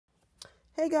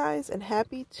Hey guys, and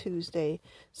happy Tuesday.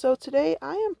 So today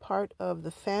I am part of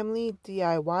the family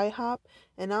DIY hop,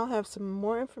 and I'll have some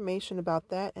more information about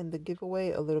that and the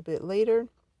giveaway a little bit later.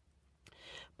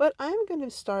 But I'm going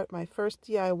to start my first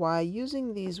DIY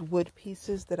using these wood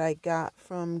pieces that I got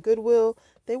from Goodwill.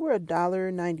 They were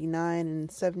 $1.99 and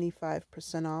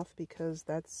 75% off because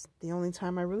that's the only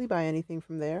time I really buy anything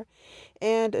from there.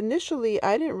 And initially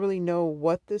I didn't really know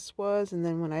what this was, and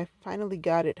then when I finally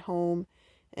got it home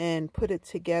and put it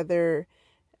together,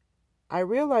 I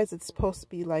realized it's supposed to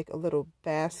be like a little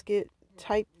basket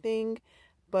type thing,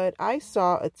 but I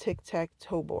saw a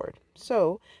tic-tac-toe board.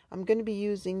 So I'm going to be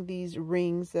using these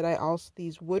rings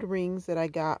these wood rings that I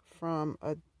got from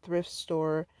a thrift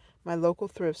store, my local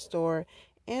thrift store.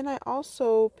 And I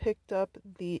also picked up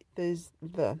these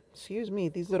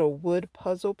little wood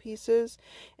puzzle pieces,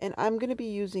 and I'm going to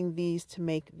be using these to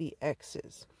make the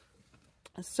X's.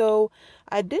 So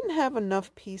I didn't have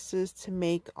enough pieces to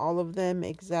make all of them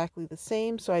exactly the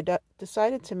same, so I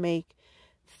decided to make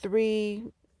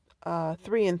three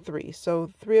and three.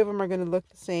 So 3 of them are going to look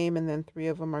the same, and then 3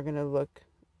 of them are going to look,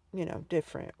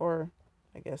 different, or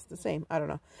I guess the same. I don't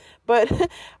know. But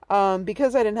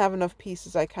because I didn't have enough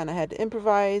pieces, I kind of had to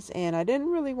improvise, and I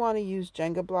didn't really want to use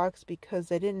Jenga blocks because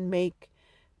they didn't make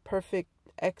perfect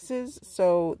X's.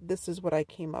 So this is what I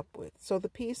came up with. So the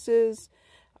pieces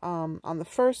on the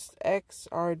first X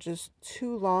are just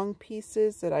 2 long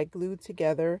pieces that I glued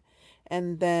together,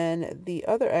 and then the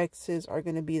other X's are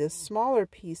going to be the smaller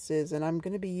pieces, and I'm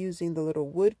going to be using the little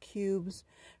wood cubes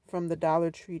from the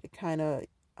Dollar Tree to kind of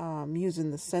use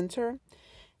in the center.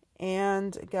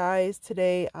 And guys,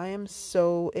 today I am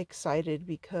so excited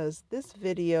because this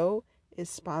video is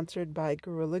sponsored by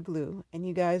Gorilla Glue, and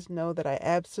you guys know that I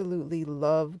absolutely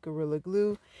love Gorilla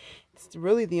Glue. It's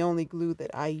really the only glue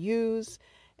that I use.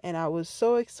 And I was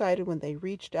so excited when they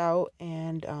reached out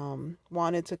and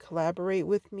wanted to collaborate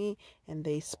with me, and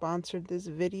they sponsored this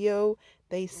video.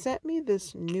 They sent me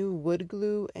this new wood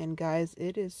glue, and guys,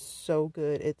 it is so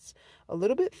good. It's a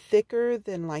little bit thicker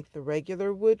than like the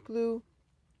regular wood glue,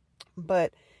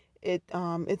 but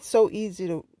it's so easy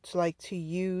to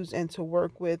use and to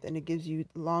work with, and it gives you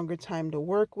longer time to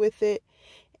work with it,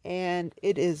 and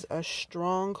it is a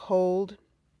strong hold.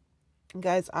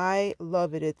 Guys, I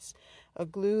love it. It's a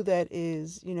glue that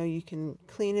is, you can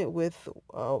clean it with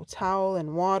a towel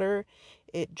and water.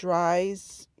 It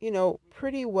dries,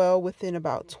 pretty well within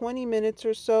about 20 minutes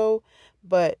or so.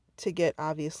 But to get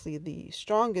obviously the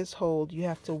strongest hold, you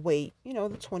have to wait,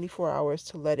 the 24 hours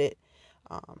to let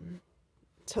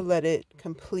it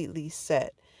completely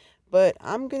set. But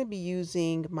I'm going to be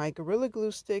using my Gorilla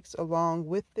Glue sticks along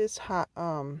with this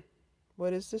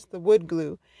the wood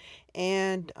glue,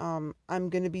 and I'm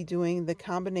going to be doing the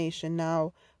combination.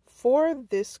 Now for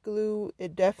this glue, you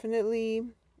definitely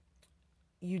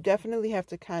have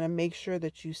to kind of make sure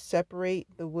that you separate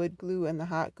the wood glue and the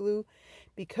hot glue,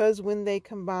 because when they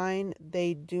combine,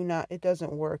 it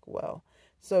doesn't work well.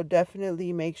 So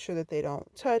definitely make sure that they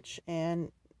don't touch,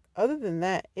 and other than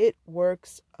that, it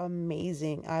works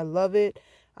amazing. I love it.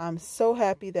 I'm so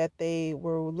happy that they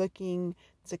were looking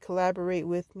to collaborate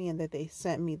with me and that they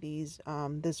sent me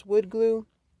this wood glue.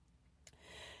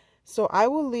 So I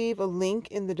will leave a link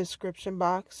in the description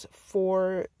box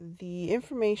for the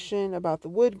information about the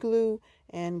wood glue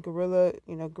and Gorilla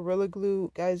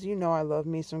Glue. Guys, I love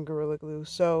me some Gorilla Glue.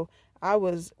 So I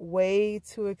was way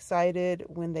too excited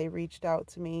when they reached out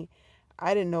to me.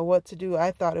 I didn't know what to do.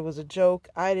 I thought it was a joke.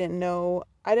 I didn't know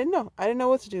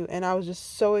what to do, and I was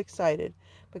just so excited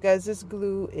because this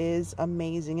glue is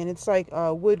amazing, and it's like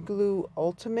wood glue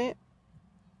ultimate.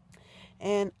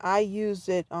 And I used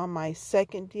it on my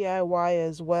second DIY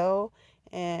as well,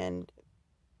 and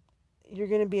you're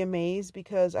going to be amazed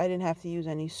because I didn't have to use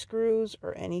any screws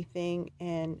or anything,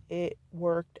 and it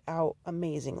worked out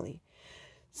amazingly.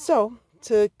 So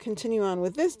to continue on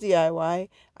with this DIY,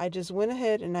 I just went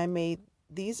ahead and I made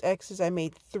these X's. I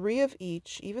made 3 of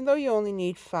each, even though you only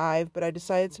need 5, but I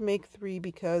decided to make 3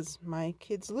 because my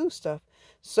kids lose stuff.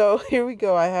 So here we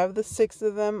go. I have the 6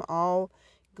 of them all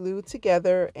glued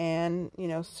together and,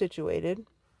 situated.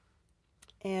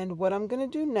 And what I'm going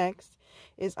to do next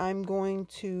is I'm going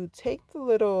to take the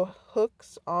little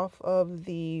hooks off of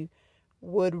the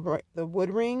wood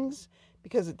rings,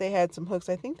 because they had some hooks.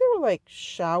 I think they were like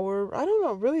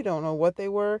really don't know what they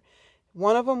were.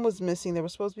 One of them was missing. There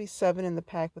was supposed to be 7 in the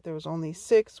pack, but there was only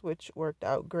 6, which worked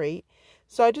out great.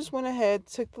 So I just went ahead,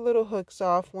 took the little hooks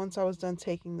off. Once I was done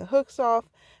taking the hooks off,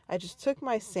 I just took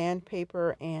my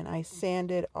sandpaper and I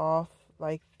sanded off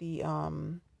like the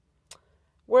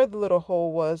where the little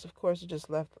hole was. Of course, it just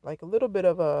left like a little bit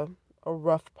of a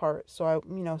rough part. So I,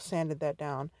 sanded that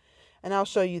down. and I'll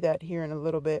show you that here in a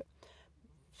little bit.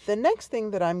 The next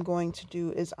thing that I'm going to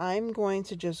do is I'm going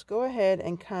to just go ahead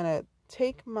and kind of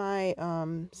take my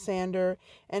sander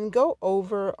and go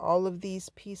over all of these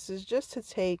pieces just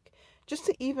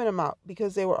to even them out,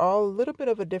 because they were all a little bit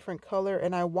of a different color,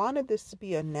 and I wanted this to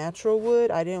be a natural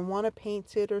wood. I didn't want to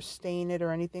paint it or stain it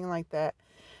or anything like that.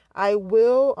 I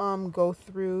will go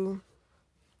through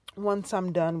once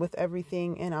I'm done with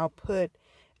everything, and I'll put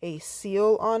a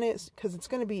seal on it because it's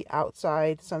going to be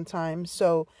outside sometimes.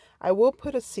 So I will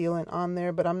put a sealant on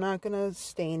there, but I'm not going to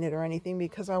stain it or anything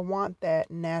because I want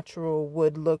that natural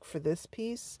wood look for this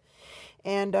piece.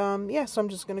 And yeah, so I'm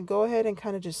just going to go ahead and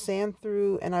kind of just sand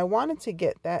through, and I wanted to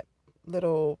get that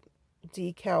little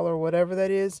decal or whatever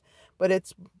that is, but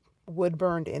it's wood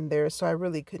burned in there, so I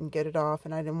really couldn't get it off,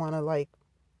 and I didn't want to like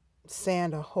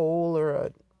sand a hole or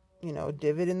a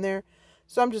divot in there,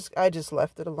 so I just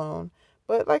left it alone.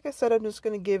 But like I said, I'm just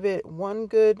going to give it one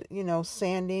good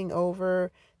sanding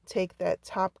over, take that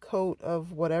top coat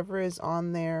of whatever is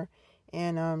on there,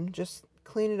 and just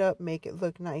clean it up, make it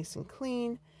look nice and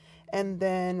clean. And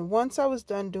then once I was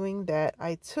done doing that,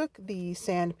 I took the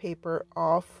sandpaper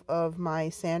off of my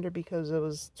sander because it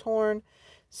was torn.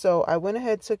 So I went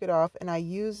ahead, took it off, and I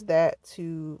used that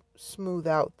to smooth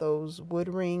out those wood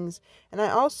rings. And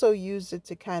I also used it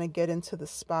to kind of get into the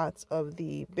spots of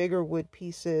the bigger wood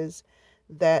pieces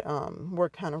that were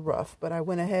kind of rough. But I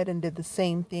went ahead and did the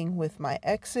same thing with my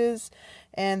X's,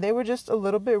 and they were just a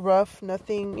little bit rough,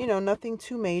 nothing nothing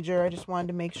too major. I just wanted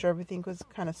to make sure everything was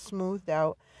kind of smoothed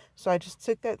out. So I just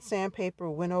took that sandpaper,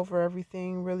 went over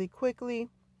everything really quickly,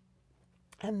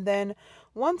 and then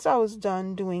once I was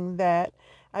done doing that,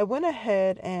 I went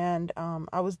ahead and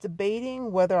I was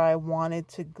debating whether I wanted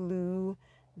to glue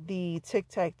the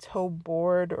tic-tac-toe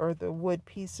board or the wood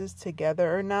pieces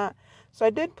together or not. So I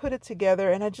did put it together,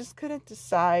 and I just couldn't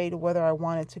decide whether I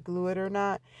wanted to glue it or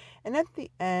not. And at the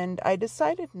end, I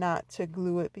decided not to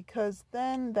glue it because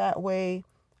then that way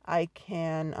I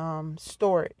can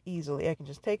store it easily. I can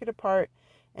just take it apart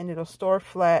and it'll store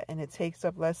flat, and it takes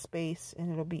up less space,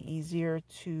 and it'll be easier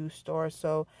to store.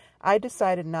 So I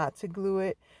decided not to glue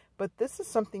it. But this is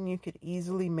something you could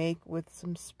easily make with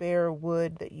some spare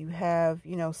wood that you have,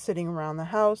 sitting around the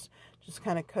house. Just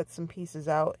kind of cut some pieces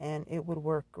out and it would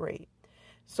work great.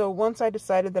 So once I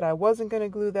decided that I wasn't going to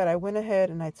glue that, I went ahead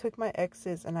and I took my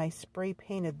X's and I spray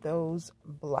painted those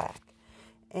black.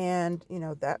 And,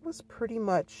 that was pretty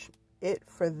much it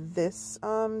for this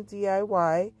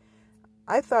DIY.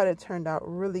 I thought it turned out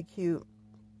really cute,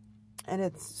 and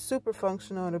it's super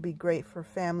functional. It'll be great for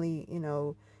family,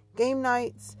 game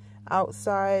nights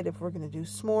outside if we're going to do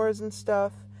s'mores and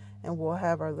stuff, and we'll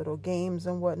have our little games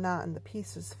and whatnot, and the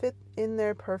pieces fit in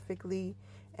there perfectly.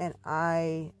 And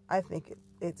I think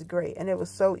it's great, and it was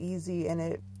so easy, and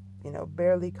it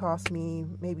barely cost me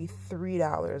maybe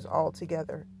 $3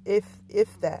 altogether,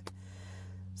 if that.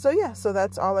 So yeah, so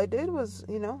that's all I did was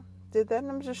did that,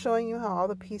 and I'm just showing you how all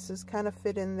the pieces kind of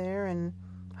fit in there and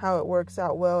how it works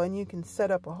out well. And you can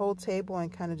set up a whole table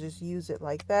and kind of just use it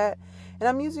like that. And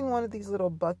I'm using one of these little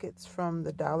buckets from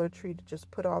the Dollar Tree to just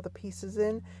put all the pieces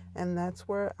in, and that's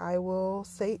where I will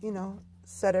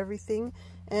set everything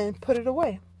and put it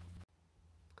away.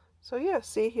 So yeah,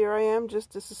 see, here I am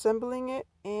just disassembling it,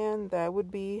 and that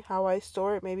would be how I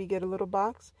store it. Maybe get a little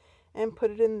box and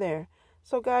put it in there.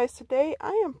 So guys, today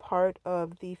I am part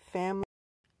of the Family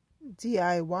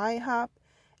DIY Hop,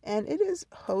 and it is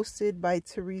hosted by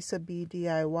Teresa B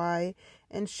DIY,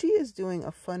 and she is doing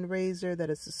a fundraiser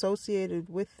that is associated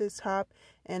with this hop.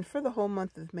 And for the whole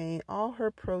month of May, all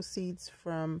her proceeds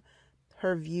from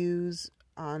her views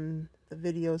on the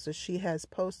videos that she has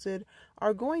posted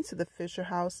are going to the Fisher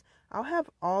House. I'll have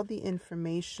all the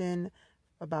information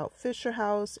about Fisher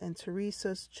House and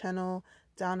Teresa's channel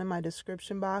down in my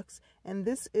description box. And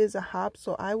this is a hop,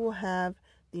 so I will have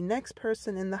the next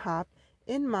person in the hop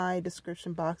in my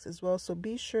description box as well. So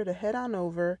be sure to head on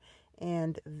over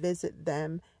and visit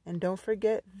them. And don't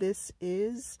forget, this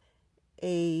is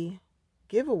a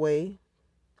giveaway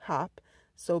hop,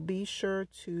 so be sure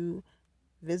to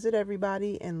visit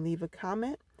everybody and leave a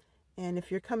comment. And if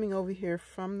you're coming over here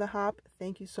from the hop,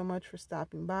 thank you so much for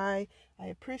stopping by. I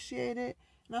appreciate it,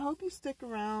 and I hope you stick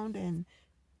around and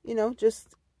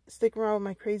just stick around with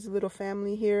my crazy little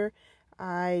family here.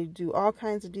 I do all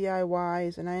kinds of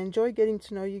DIYs, and I enjoy getting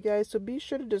to know you guys, so be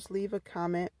sure to just leave a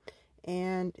comment.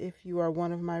 And if you are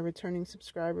one of my returning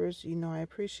subscribers, I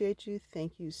appreciate you.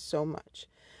 Thank you so much.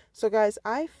 So guys,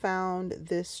 I found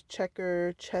this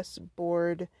checker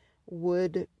chessboard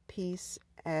wood piece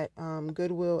at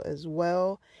Goodwill as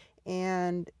well,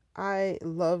 and I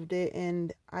loved it,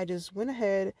 and I just went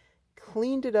ahead,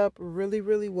 cleaned it up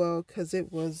really well because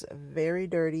it was very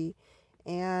dirty,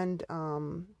 and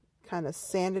kind of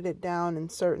sanded it down in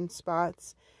certain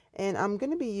spots. And I'm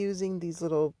going to be using these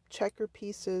little checker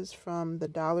pieces from the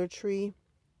Dollar Tree,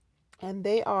 and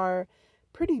they are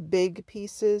pretty big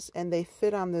pieces and they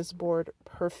fit on this board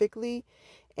perfectly.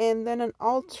 And then an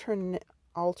alternative,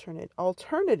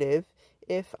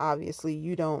 if obviously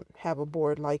you don't have a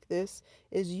board like this,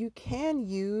 is you can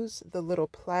use the little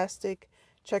plastic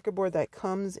checkerboard that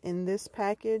comes in this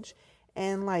package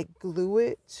and like glue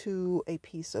it to a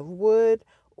piece of wood,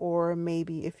 or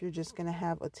maybe if you're just going to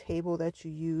have a table that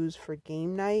you use for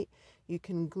game night, you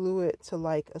can glue it to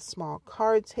like a small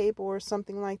card table or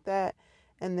something like that,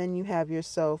 and then you have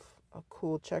yourself a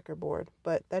cool checkerboard.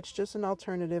 But that's just an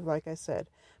alternative, like I said.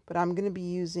 But I'm going to be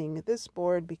using this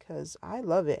board because I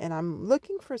love it, and I'm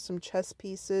looking for some chess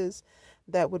pieces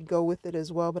that would go with it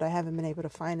as well, but I haven't been able to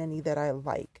find any that I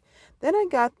like. Then I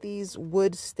got these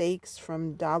wood stakes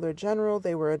from Dollar General.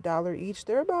 They were $1 each.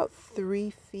 They're about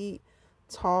 3 feet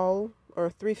tall or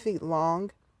 3 feet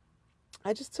long.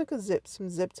 I just took some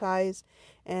zip ties,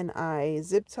 and I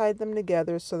zip tied them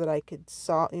together so that I could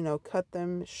cut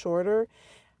them shorter.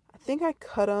 I think I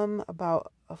cut them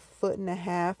about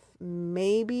 1.5 feet,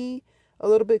 maybe a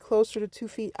little bit closer to 2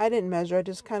 feet. I didn't measure. I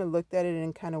just kind of looked at it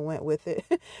and kind of went with it.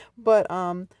 But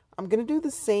I'm going to do the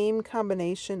same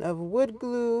combination of wood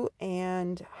glue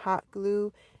and hot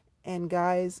glue. And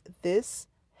guys, this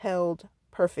held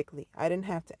perfectly. I didn't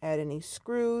have to add any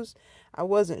screws. I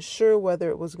wasn't sure whether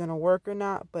it was going to work or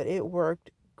not, but it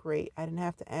worked great. I didn't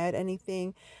have to add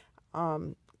anything.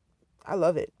 I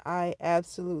love it. I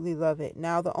absolutely love it.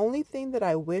 Now, the only thing that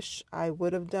I wish I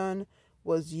would have done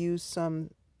was use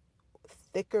some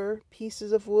thicker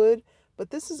pieces of wood, but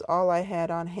this is all I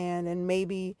had on hand, and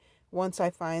maybe once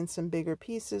I find some bigger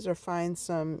pieces or find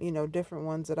some, different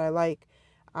ones that I like,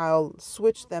 I'll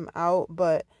switch them out.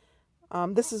 But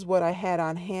this is what I had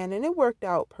on hand, and it worked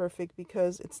out perfect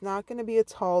because it's not going to be a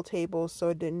tall table, so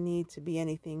it didn't need to be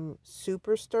anything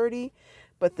super sturdy.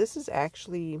 But this is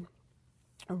actually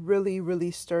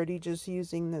really sturdy, just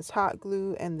using this hot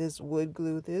glue and this wood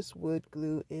glue. This wood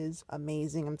glue is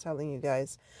amazing, I'm telling you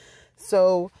guys.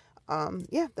 So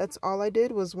yeah, that's all I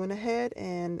did, was went ahead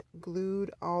and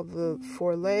glued all the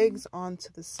 4 legs onto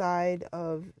the side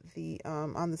of the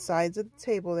on the sides of the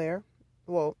table there.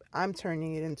 Well, I'm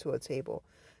turning it into a table.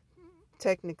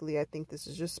 Technically, I think this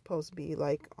is just supposed to be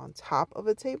like on top of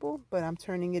a table, but I'm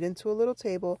turning it into a little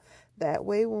table. That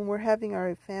way, when we're having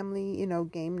our family,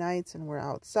 game nights and we're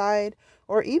outside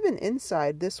or even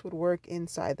inside, this would work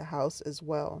inside the house as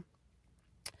well.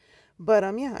 But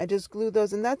yeah, I just glued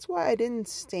those, and that's why I didn't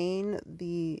stain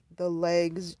the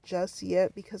legs just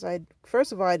yet, because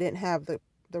first of all, I didn't have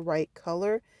the right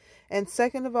color, and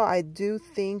second of all, I do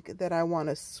think that I want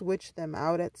to switch them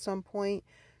out at some point,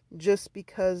 just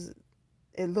because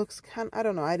it looks I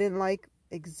don't know, I didn't like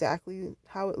exactly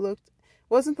how it looked. It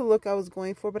wasn't the look I was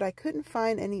going for, but I couldn't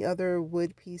find any other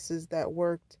wood pieces that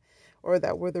worked or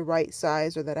that were the right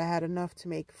size or that I had enough to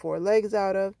make 4 legs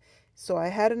out of. So I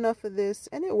had enough of this,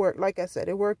 and it worked. Like I said,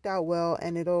 it worked out well,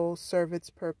 and it'll serve its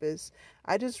purpose.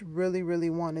 I just really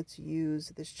wanted to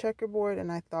use this checkerboard, and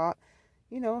I thought,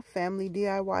 family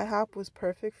DIY hop was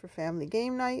perfect for family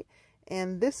game night.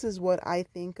 And this is what I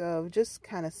think of, just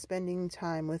kind of spending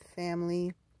time with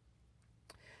family.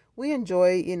 We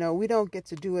enjoy, we don't get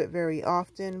to do it very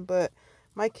often, but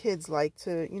my kids like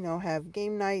to, have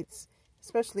game nights,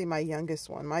 especially my youngest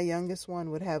one. My youngest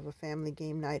one would have a family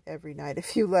game night every night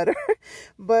if you let her.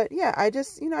 But yeah, I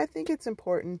just, I think it's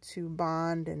important to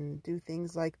bond and do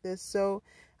things like this. So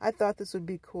I thought this would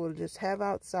be cool to just have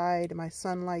outside. My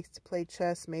son likes to play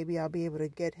chess. Maybe I'll be able to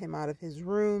get him out of his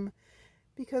room,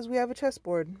 because we have a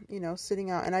chessboard,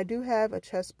 sitting out. And I do have a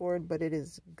chessboard, but it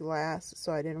is glass,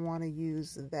 so I didn't want to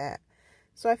use that.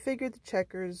 So I figured the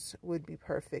checkers would be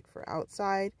perfect for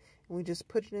outside. And we just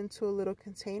put it into a little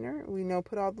container. We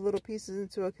put all the little pieces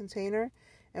into a container,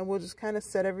 and we'll just kind of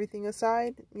set everything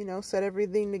aside, set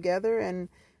everything together, and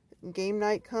game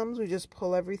night comes, we just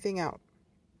pull everything out.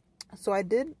 So I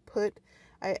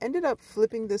ended up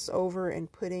flipping this over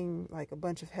and putting like a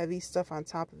bunch of heavy stuff on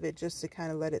top of it just to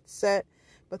kind of let it set.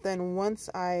 But then once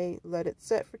I let it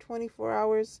set for 24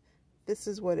 hours, this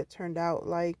is what it turned out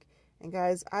like. And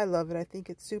guys, I love it. I think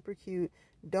it's super cute.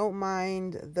 Don't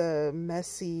mind the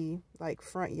messy like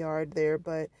front yard there,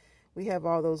 but we have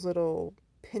all those little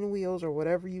pinwheels or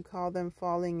whatever you call them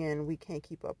falling, and we can't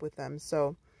keep up with them.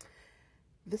 So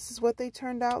this is what they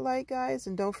turned out like, guys.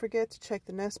 And don't forget to check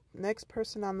the next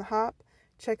person on the hop.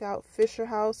 Check out Fisher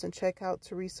House and check out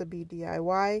Teresa B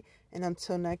DIY. And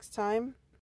until next time,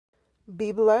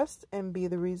 Be blessed and be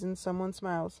the reason someone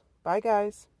smiles. Bye,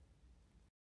 guys.